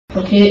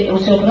Porque o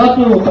seu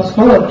próprio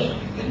pastor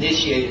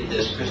initiated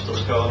this crystal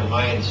skull in a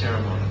Mayan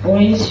ceremony.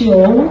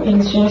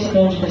 iniciou esse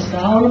crânio de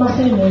cristal numa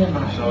cerimônia So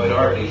mágica. it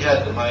already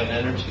had the Mayan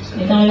energies in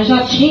it. Então ele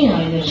já tinha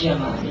a energia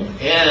mágica.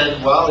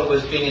 And while it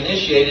was being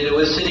initiated, it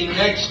was sitting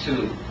next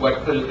to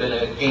what could have been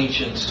an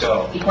ancient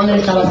skull. E quando ele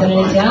estava sendo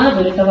iniciado,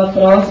 ele estava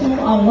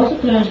próximo a um outro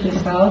crânio de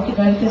cristal que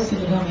deve ter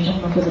sido realmente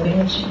alguma coisa bem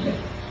antiga.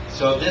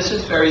 So this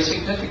is very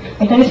significant,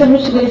 Então isso é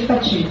muito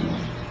significativo.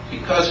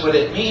 because what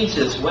it means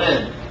is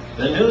when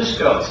the new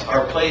skulls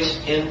are placed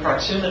in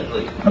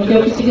proximity Porque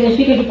o que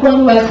significa que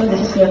quando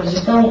esses crânios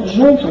estão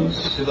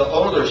juntos to the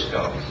older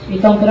skulls, e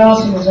estão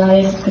próximos a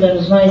esses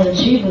crânios mais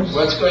antigos,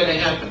 what's going to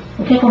happen?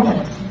 o que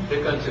acontece?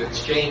 They're going to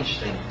exchange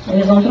things.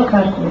 Eles vão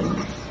trocar coisas.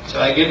 So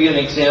I give you an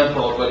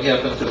example of what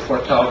happened to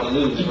Portal de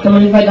Luz Então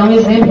ele vai dar um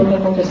exemplo do que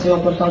aconteceu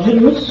ao Portal de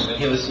Luz, when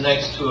he was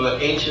next to an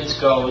ancient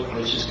skull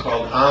which is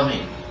called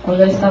Ami.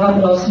 quando ele estava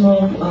próximo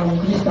a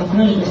um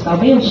crânio de cristal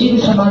bem antigo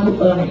chamado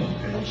Leme.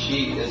 And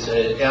she is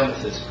an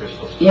amethyst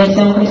crystal. E esse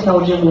é um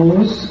cristal de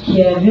luz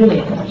que é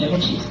violeta, de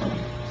ametista.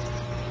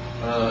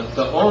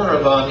 The owner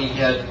of Ami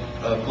had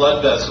a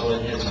blood vessel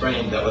in his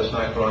brain that was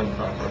not growing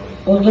properly.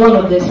 O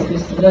dono desse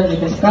crânio de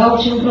cristal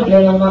tinha um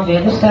problema numa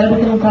veia do cérebro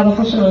que não estava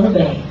funcionando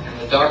bem.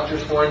 And the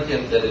doctors warned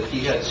him that if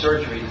he had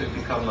surgery, he could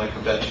become like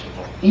a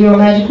vegetable. E o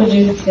médico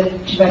disse que se ele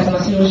tivesse uma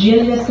cirurgia,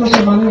 ele ia se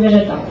transformar num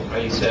vegetal.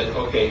 But he said,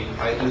 okay,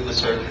 I do the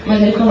surgery.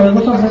 Mas ele falou, eu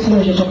vou fazer a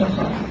cirurgia de qualquer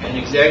forma. And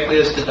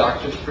exactly as the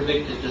doctors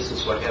predicted, this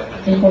is what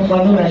happened. E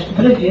conforme o médico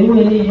previu,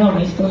 ele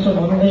realmente se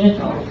transformou num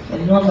vegetal.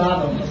 Ele não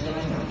andava, não fazia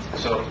mais nada.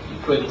 So he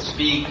couldn't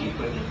speak, he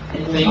couldn't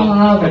Ele não think,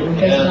 falava, ele não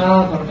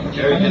pensava, não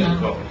podia very caminhar.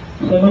 difficult.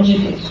 Foi muito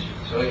difícil.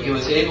 So he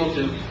was able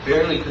to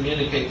barely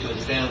communicate to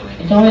his family.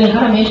 Então ele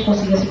raramente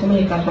conseguia se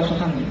comunicar com a sua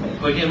família.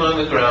 Put him on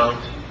the ground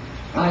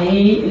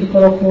Aí ele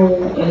falou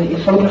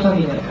para a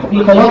família,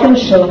 me coloca no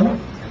chão and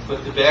put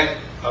the back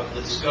of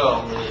the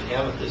skull, the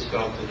amethyst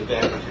skull, to the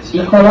back of his e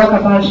head. coloca a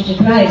parte de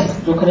trás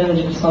do crânio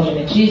de cristal de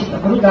ametista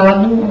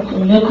grudado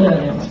no meu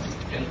crânio.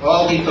 And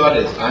all he thought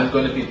is, I'm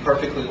going to be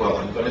perfectly well.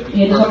 I'm going to E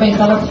be ele só perfectly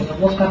pensava well. assim, eu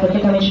vou ficar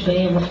perfeitamente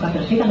bem, eu vou ficar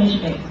perfeitamente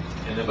bem.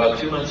 And about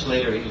 2 months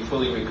later, he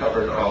fully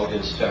recovered all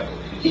his E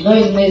faculties.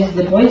 2 meses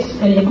depois,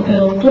 ele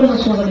recuperou todas as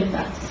suas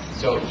habilidades.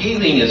 So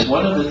healing is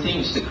one of the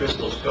things the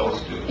crystal skulls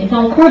do.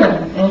 Então,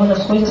 cura é uma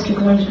das coisas que o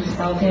crânio de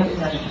cristal tem a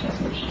habilidade de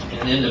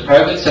fazer. And in the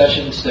private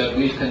sessions that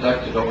we've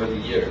conducted over the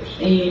years,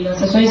 E nas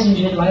sessões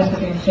individuais que eu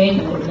tenho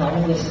feito ao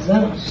longo desses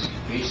anos,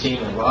 we've seen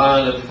a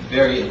lot of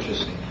very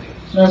interesting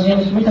things. nós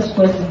vimos muitas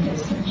coisas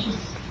interessantes,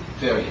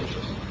 Very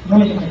interesting.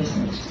 muito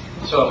interessantes.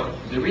 So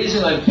the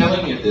reason I'm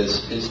telling you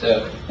this is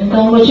that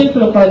Então, o motivo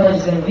pelo qual ele está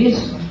dizendo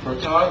isso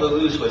Portal de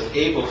Luz was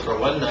able for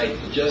one night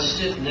to just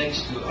sit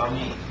next to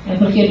Ami. é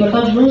porque o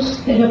Portal de Luz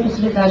teve a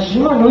possibilidade de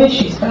uma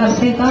noite estar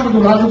sentado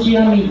do lado de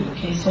Ami,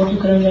 que é esse outro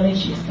crânio de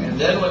ametista. And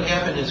then what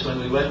happened is when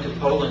we went to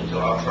Poland to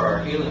offer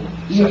our healing,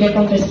 E o que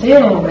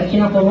aconteceu é que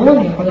na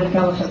Polônia, quando ele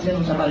estava fazendo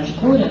um trabalho de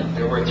cura,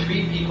 there were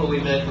 3 people we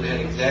met who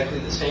had exactly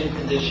the same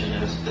condition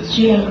as this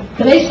tinha man.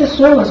 3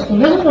 pessoas com o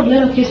mesmo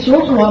problema que esse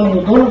outro homem,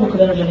 o dono do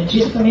crânio de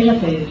ametista, também já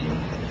teve.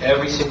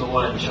 Every single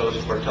one chose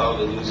Portal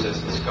de Luz as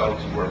the skull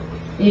to work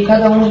with. E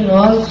cada um de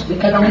nós, e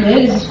cada um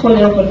deles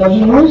escolheu o Portal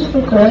de Luz para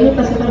o crânio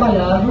para ser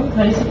trabalhado,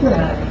 para ele se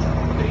curar.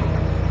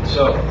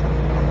 So,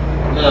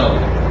 now,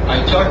 I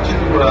talked to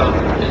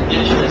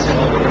indigenous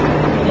elders,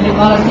 Ele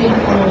fala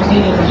sempre com os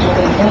índios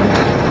americanos,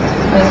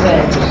 mais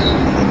velhos.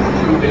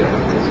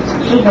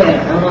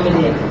 Gilberto é o nome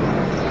dele.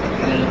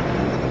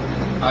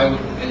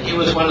 and he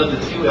was one of the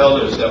few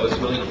elders that was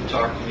willing to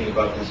talk to me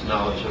about this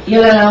knowledge of E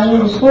ele era um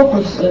dos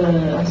poucos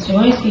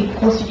anciões que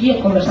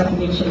conseguia conversar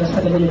comigo sobre a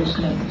sabedoria dos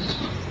crânios.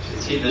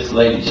 See this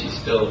lady, she's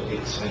still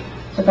excited.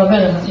 Você está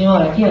vendo essa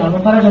senhora aqui? Ela não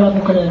para de olhar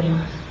pro crânio.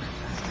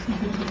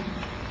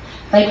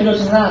 Está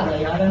hipnotizada,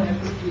 Yara?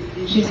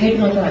 She's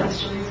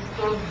hypnotized.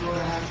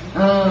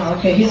 Ah,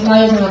 ok. He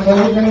smiles in a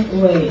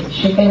golden way.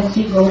 She can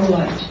see gold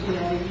light.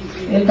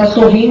 Ele está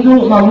sorrindo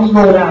uma luz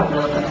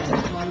dourada.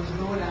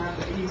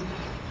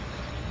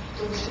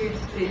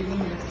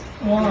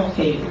 Oh,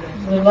 ok.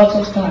 With lots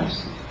of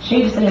stars.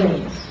 Cheio de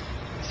estrelinhas.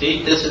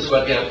 See, this is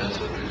what happens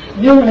with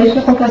people. Viu? É isso que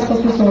acontece com as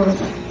pessoas.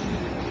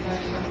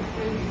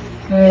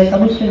 Está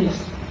muito feliz.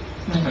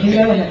 He's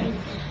very happy.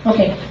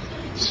 Ok.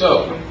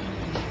 So,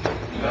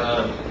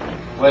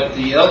 what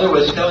the elder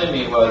was telling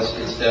me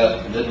is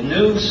that the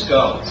new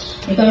skulls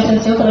Então esse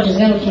ancião estava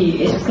dizendo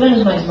que esses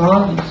crânios mais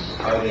novos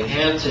are the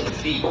hands and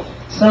feet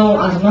são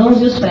as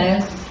mãos e os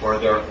pés for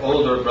their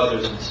older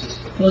brothers and sisters.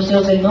 dos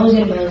seus irmãos e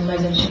irmãs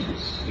mais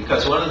antigos.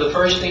 Because one of the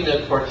first things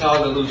that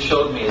Portal de Luz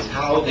showed me is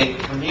how they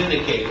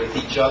communicate with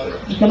each other.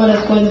 Porque uma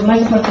das coisas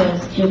mais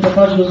importantes que o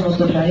Portal de Luz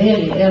mostrou para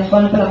ele é a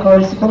forma pela qual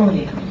eles se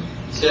comunicam.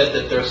 He said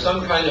that there's some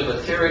kind of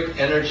etheric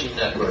energy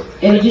network.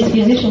 Ele disse que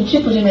existe um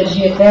tipo de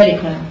energia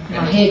etérica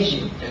na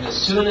rede, And as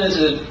soon as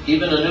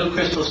even a new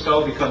crystal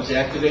skull becomes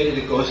activated,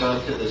 it goes on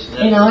to this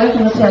e na network. hora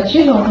que você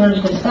ativa um crânio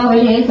de cristal,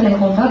 ele entra em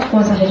contato com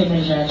essa rede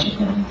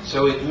energética.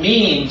 So it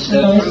means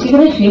Então that isso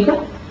through significa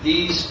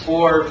these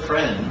 4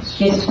 friends,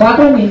 que esses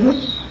 4 amigos,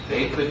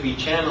 they could be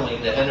channeling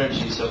the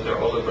energies of their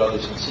older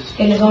brothers and sisters.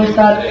 Eles vão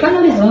estar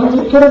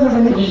canalizando todas as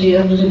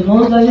energias dos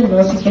irmãos e das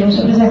irmãs que queiram se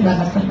apresentar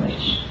nesta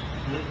noite.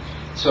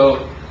 So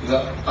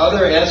the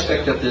other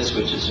aspect of this,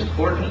 which is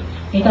important,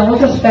 então,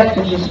 outro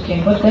aspecto disso que é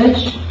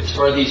importante is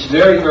for these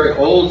very, very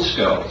old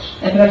skulls.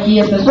 É para que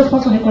as pessoas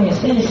possam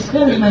reconhecer esses The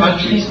crânios mais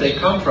countries antigos. they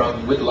come from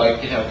would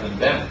like to have them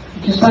back.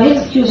 Que os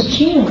países que os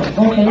tinham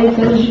vão querer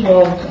tê-los de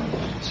volta.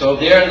 So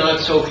they are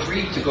not so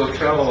free to go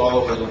travel all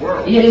over the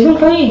world. E eles não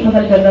têm tanta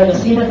liberdade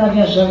assim para estar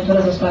viajando em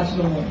todas as partes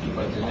do mundo.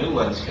 But the new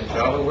ones can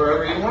travel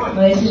wherever you want.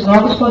 Mas esses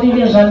novos podem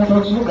viajar em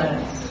todos os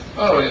lugares.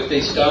 Oh, if they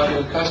stop you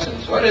in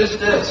customs, what is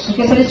this?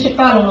 Porque se eles te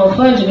param na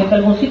alfândega e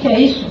perguntam o que é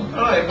isso, Oh,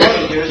 I bought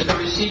it. Here's the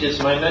receipt. It's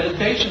my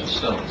meditation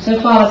stone. você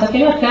fala, essa aqui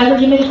é minha pedra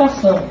de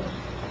meditação.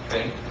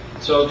 Okay?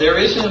 So there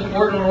is an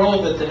important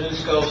role that the new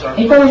skulls are.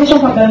 Então existe um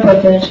papel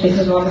importante que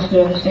esses novos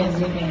crânios têm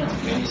desempenhado.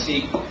 And you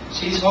see,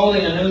 she's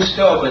holding a new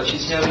skull, but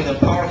she's having a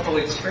powerful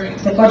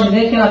experience. Você pode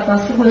ver que ela está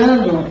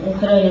segurando um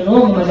crânio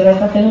novo, mas ela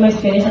está tendo uma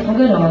experiência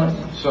poderosa.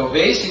 So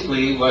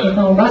basically, what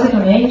Então,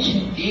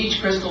 basicamente, each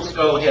crystal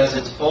skull has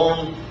its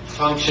own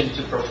function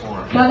to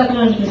perform. cada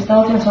crânio de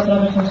cristal tem a sua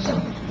própria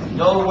função.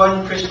 No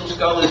one crystal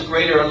skull is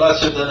greater or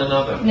lesser than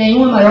another.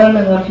 Nenhum é maior ou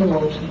menor que o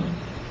outro.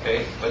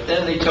 Okay? But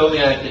then they told me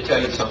I have to tell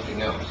you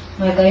something else.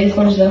 Mas daí eles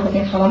estão dizendo que eu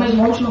tenho que falar mais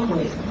uma última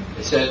coisa.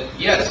 They said,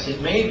 yes, it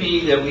may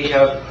be that we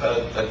have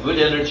a good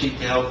energy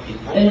to help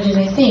people, Eles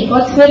dizem, sim,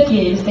 pode ser que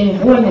eles tenham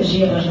boa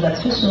energia para ajudar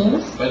as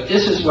pessoas, but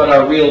this is what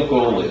our real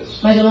goal is.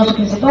 mas o nosso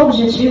principal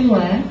objetivo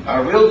é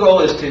Our real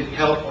goal is to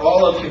help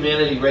all of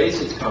humanity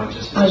raise its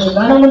consciousness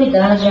ajudar a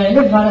humanidade a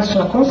elevar a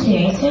sua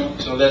consciência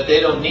so that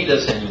they don't need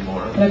us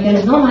anymore, para que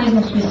eles não mais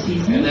nos and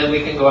precisem then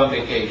we can go on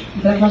vacation. e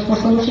para que nós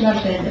possamos tirar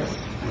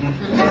férias.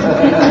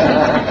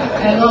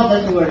 I love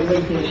that word,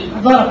 vacation.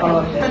 Adoro a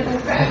palavra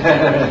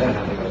férias.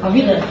 A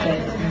vida é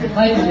férias.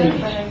 Vai viver.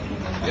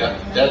 Yeah,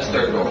 that's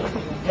their goal.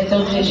 Esse é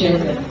o objetivo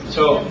deles.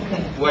 So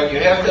what you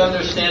have to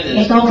understand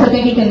is Então o que você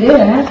tem que entender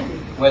é,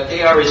 what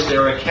they are is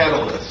they're a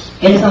catalyst.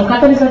 eles são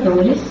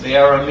catalisadores, They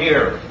are a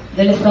mirror.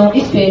 eles são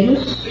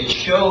espelhos, They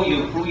show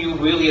you who you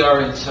really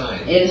are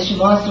inside. eles te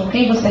mostram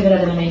quem você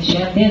verdadeiramente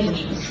é dentro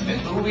de você. And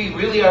who we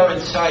really are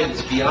inside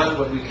is beyond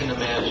what we can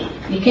imagine.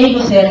 E quem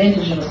você é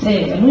dentro de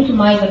você é muito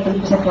mais daquilo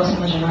que você possa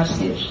imaginar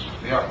ser.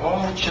 We are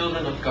all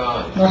children of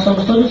God. Nós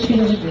somos todos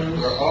filhos de Deus.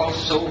 We are all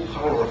so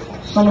powerful.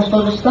 Somos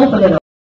todos tão poderosos.